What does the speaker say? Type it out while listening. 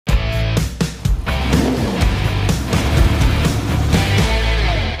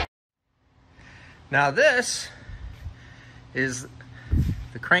Now this is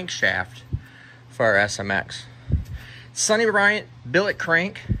the crankshaft for our SMX. Sonny Bryant billet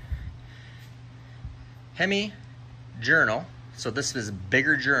crank, Hemi journal. So this is a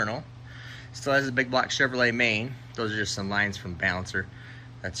bigger journal. Still has a big block Chevrolet main. Those are just some lines from balancer.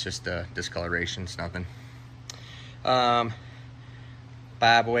 That's just discoloration, it's nothing. Bob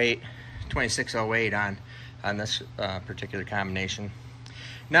weight, 2608 on this particular combination.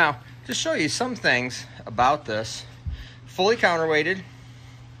 Now, to show you some things about this, fully counterweighted,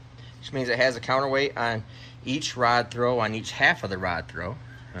 which means it has a counterweight on each rod throw, on each half of the rod throw,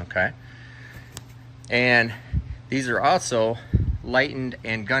 okay? And these are also lightened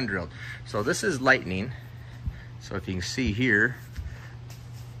and gun drilled. So this is lightning. So if you can see here,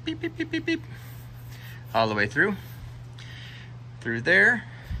 beep, beep, beep, beep, beep, all the way through there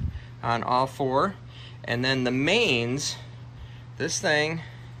on all four. And then the mains, this thing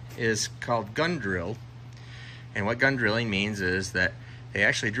is called gun drilled. And what gun drilling means is that they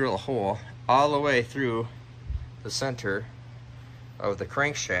actually drill a hole all the way through the center of the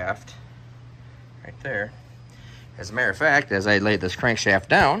crankshaft right there. As a matter of fact, as I laid this crankshaft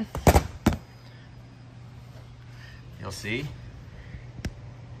down, you'll see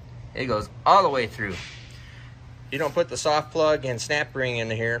it goes all the way through. You don't put the soft plug and snap ring in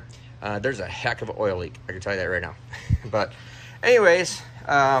here, there's a heck of an oil leak. I can tell you that right now. But anyways,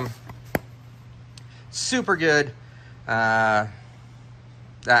 super good. I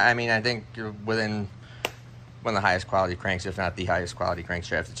mean, I think you're within one of the highest quality cranks, if not the highest quality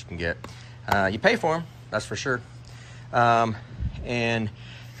crankshaft that you can get. You pay for them, that's for sure. And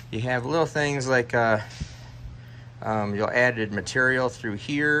you have little things like you'll added material through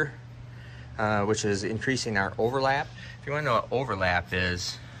here, which is increasing our overlap. If you want to know what overlap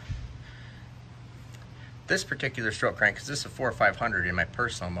is, this particular stroke crank, because this is a 4500 in my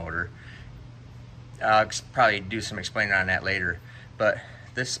personal motor, I'll probably do some explaining on that later, but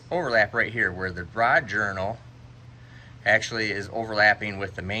this overlap right here where the rod journal actually is overlapping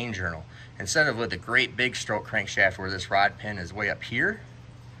with the main journal. Instead of with the great big stroke crankshaft where this rod pin is way up here,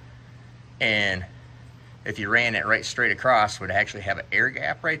 and if you ran it right straight across, would actually have an air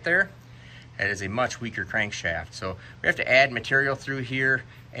gap right there. That is a much weaker crankshaft. So we have to add material through here,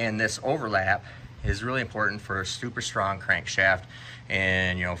 and this overlap is really important for a super strong crankshaft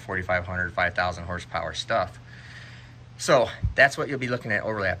and, you know, 4,500, 5,000 horsepower stuff. So that's what you'll be looking at,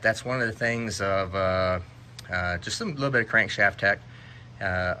 overlap. That's one of the things of just a little bit of crankshaft tech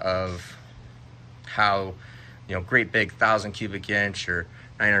of how, you know, great big 1,000 cubic inch or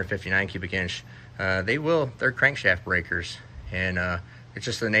 959 cubic inch, they're crankshaft breakers, and it's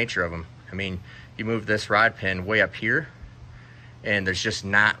just the nature of them. I mean, you move this rod pin way up here, and there's just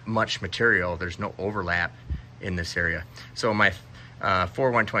not much material. There's no overlap in this area. So my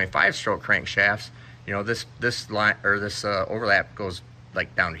 125 stroke crankshafts, you know, this line or this overlap goes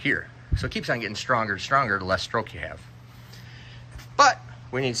like down to here. So it keeps on getting stronger and stronger the less stroke you have. But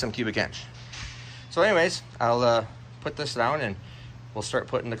we need some cubic inch. So anyways, I'll put this down and we'll start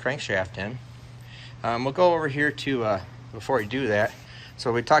putting the crankshaft in. We'll go over here to, before we do that,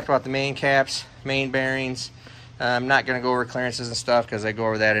 so we talked about the main caps, main bearings. I'm not going to go over clearances and stuff because I go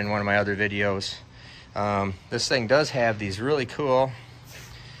over that in one of my other videos. This thing does have these really cool,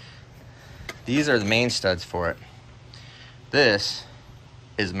 these are the main studs for it. This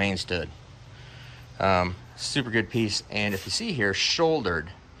is main stud. Super good piece, and if you see here, shouldered.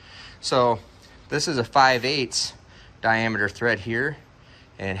 So this is a 5/8 diameter thread here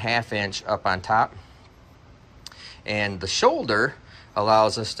and 1/2 inch up on top. And the shoulder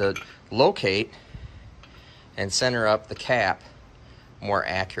allows us to locate and center up the cap more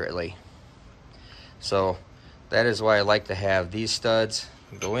accurately. So that is why I like to have these studs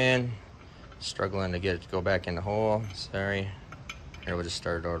go in. Struggling to get it to go back in the hole, sorry. Here, we'll just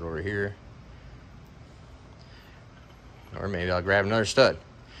start it out over here. Or maybe I'll grab another stud.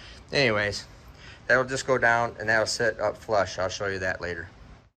 Anyways, that'll just go down and that'll sit up flush. I'll show you that later.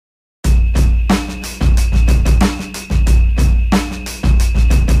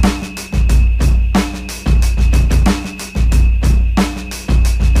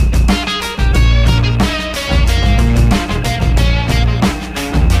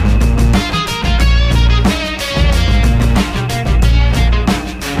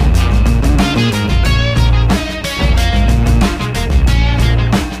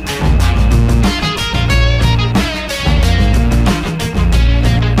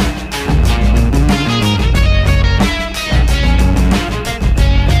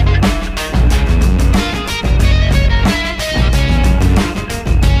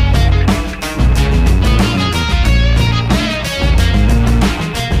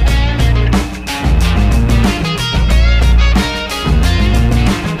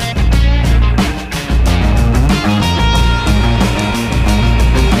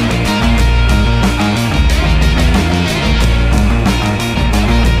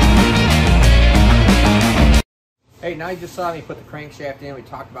 you just saw me put the crankshaft in. We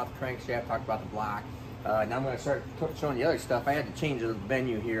talked about the crankshaft, talked about the block. Now I'm going to start showing the other stuff. I had to change the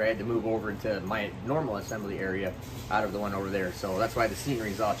venue here. I had to move over into my normal assembly area out of the one over there. So that's why the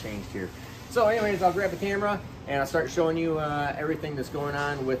scenery's all changed here. So anyways, I'll grab the camera and I'll start showing you everything that's going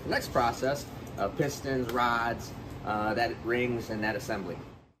on with the next process of pistons, rods, that rings, and that assembly.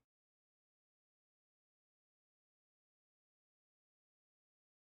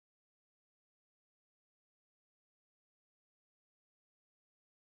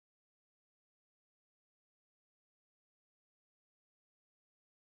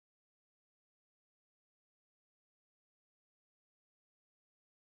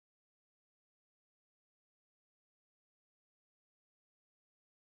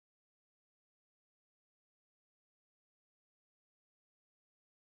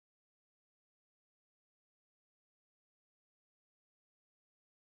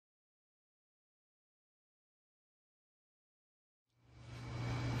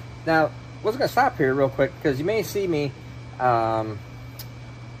 Now, I was going to stop here real quick because you may see me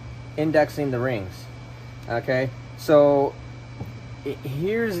indexing the rings. Okay, so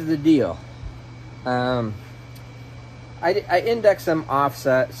here's the deal. I index them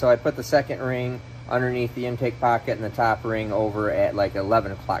offset, so I put the second ring underneath the intake pocket and the top ring over at like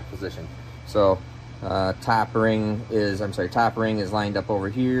 11 o'clock position. So top ring is lined up over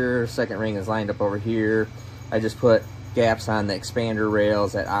here, second ring is lined up over here. I just put gaps on the expander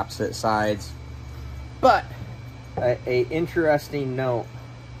rails at opposite sides. But a interesting note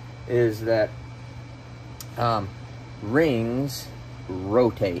is that rings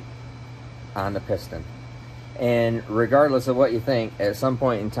rotate on the piston, and regardless of what you think, at some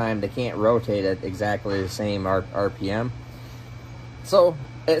point in time they can't rotate at exactly the same RPM. So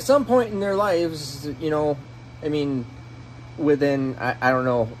at some point in their lives, you know, I mean, within I don't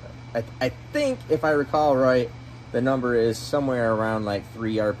know, I think if I recall right, the number is somewhere around like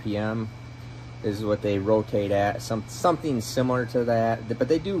 3 RPM is what they rotate at, something similar to that. But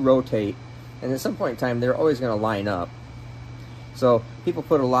they do rotate, and at some point in time they're always going to line up. So people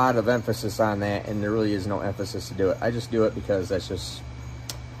put a lot of emphasis on that, and there really is no emphasis to do it. I just do it because that's just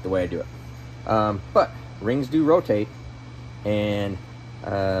the way I do it. But rings do rotate, and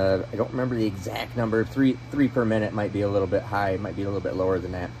I don't remember the exact number. Three per minute might be a little bit high, might be a little bit lower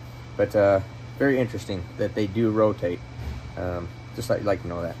than that. But very interesting that they do rotate. Just like to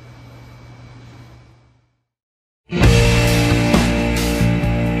know that.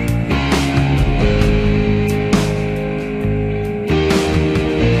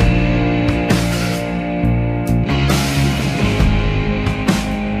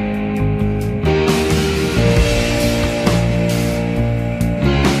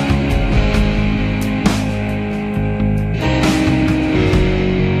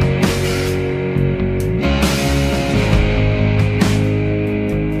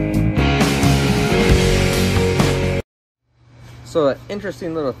 So an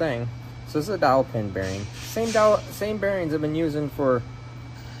interesting little thing. So this is a dowel pin bearing. Same bearings I've been using for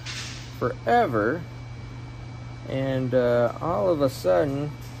forever. And all of a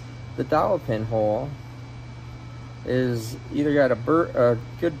sudden, the dowel pin hole is either got a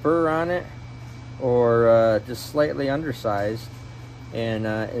good burr on it, or just slightly undersized, and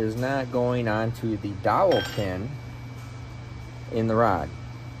is not going onto the dowel pin in the rod.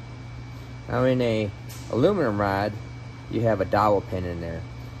 Now in a aluminum rod, you have a dowel pin in there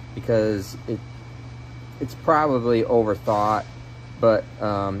because it's probably overthought, but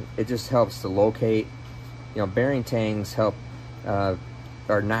it just helps to locate. You know, bearing tangs are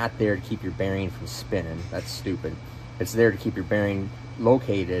not there to keep your bearing from spinning. That's stupid. It's there to keep your bearing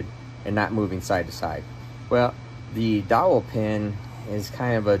located and not moving side to side. Well, the dowel pin is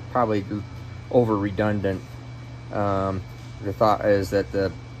kind of probably over redundant. The thought is that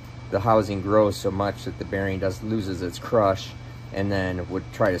the housing grows so much that the bearing loses its crush and then would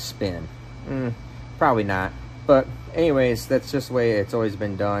try to spin. Probably not. But anyways, that's just the way it's always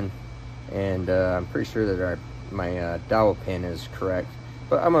been done. And I'm pretty sure that my dowel pin is correct.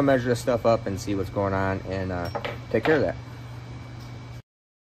 But I'm gonna measure this stuff up and see what's going on and take care of that.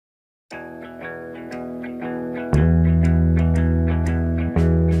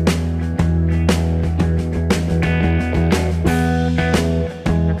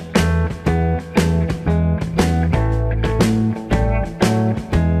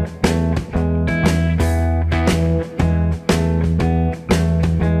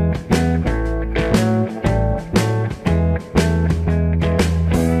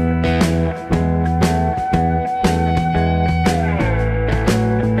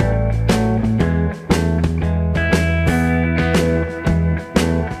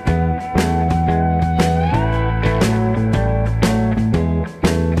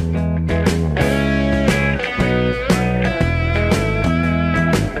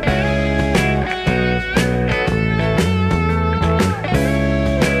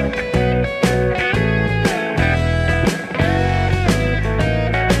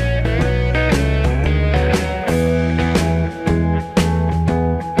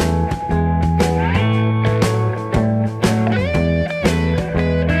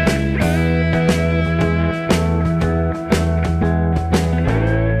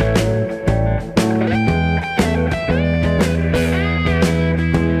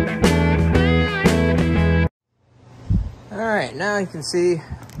 right, now you can see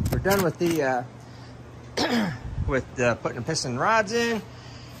we're done with the putting the piston rods in.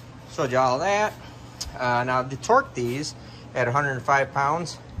 Showed you all that. Now to torque these at 105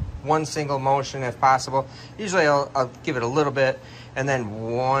 pounds, one single motion if possible. Usually I'll give it a little bit and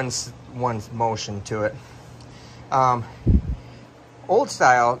then one motion to it. Old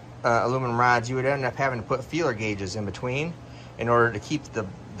style aluminum rods, you would end up having to put feeler gauges in between in order to keep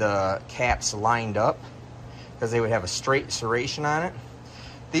the caps lined up, because they would have a straight serration on it.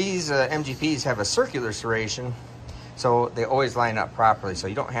 These MGPs have a circular serration, so they always line up properly, so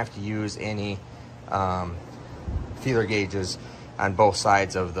you don't have to use any feeler gauges on both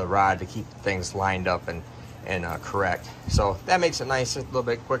sides of the rod to keep things lined up and correct. So that makes it nice, a little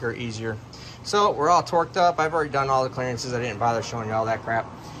bit quicker, easier. So we're all torqued up. I've already done all the clearances. I didn't bother showing you all that crap.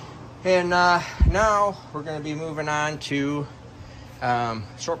 And now we're going to be moving on to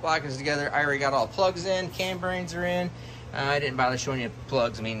short block is together. I already got all plugs in, cam bearings are in. I didn't bother showing you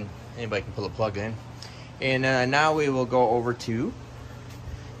plugs. I mean, anybody can pull a plug in. And now we will go over to,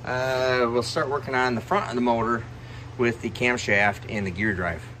 we'll start working on the front of the motor with the camshaft and the gear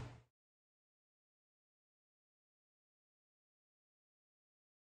drive.